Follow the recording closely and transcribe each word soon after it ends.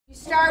You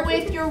start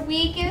with your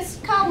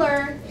weakest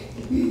color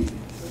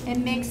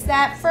and mix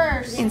that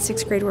first. In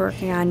 6th grade, we're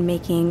working on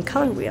making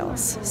color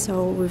wheels.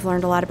 So we've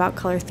learned a lot about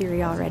color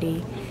theory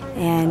already,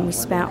 and we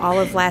spent all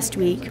of last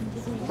week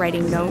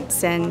writing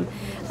notes and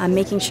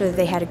making sure that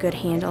they had a good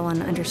handle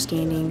on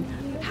understanding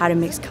how to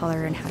mix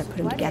color and how to put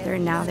them together.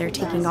 And now they're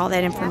taking all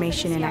that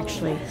information and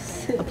actually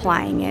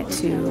applying it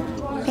to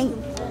paint.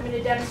 I'm going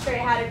to demonstrate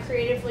how to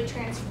creatively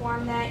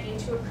transform that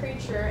into a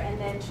creature, and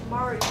then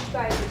tomorrow you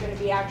guys are going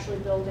to be actually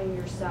building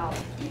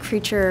yourself.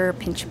 Creature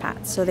pinch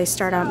pots. So they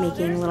start out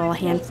making little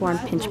hand-formed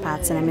pinch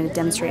pots, and I'm going to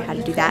demonstrate how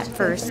to do that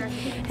first.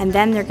 And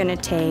then they're going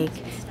to take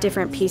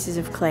different pieces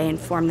of clay and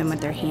form them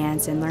with their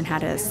hands and learn how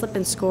to slip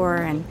and score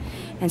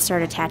and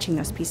start attaching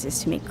those pieces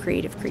to make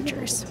creative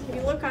creatures. If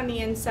you look on the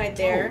inside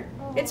there,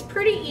 it's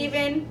pretty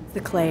even.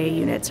 The clay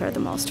units are the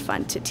most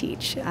fun to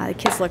teach. The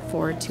kids look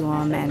forward to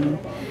them, and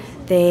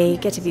they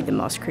get to be the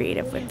most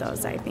creative with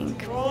those, I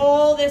think.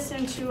 Roll this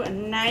into a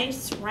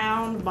nice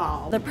round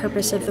ball. The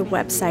purpose of the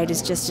website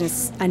is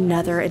just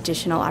another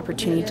additional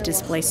opportunity to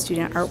display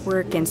student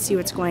artwork and see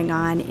what's going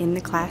on in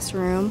the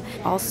classroom.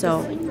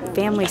 Also,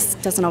 families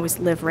doesn't always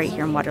live right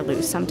here in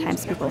Waterloo.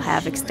 Sometimes people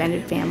have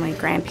extended family,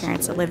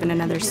 grandparents that live in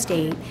another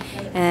state,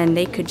 and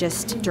they could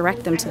just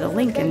direct them to the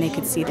link and they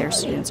could see their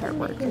students'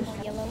 artwork.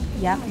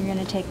 Yep, you're going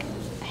to take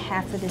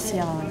half of this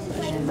yellow and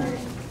put it in there.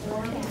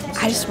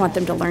 I just want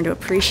them to learn to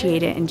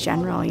appreciate it in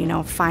general, you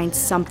know, find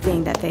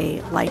something that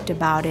they liked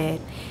about it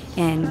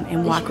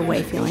and walk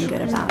away feeling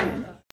good about it.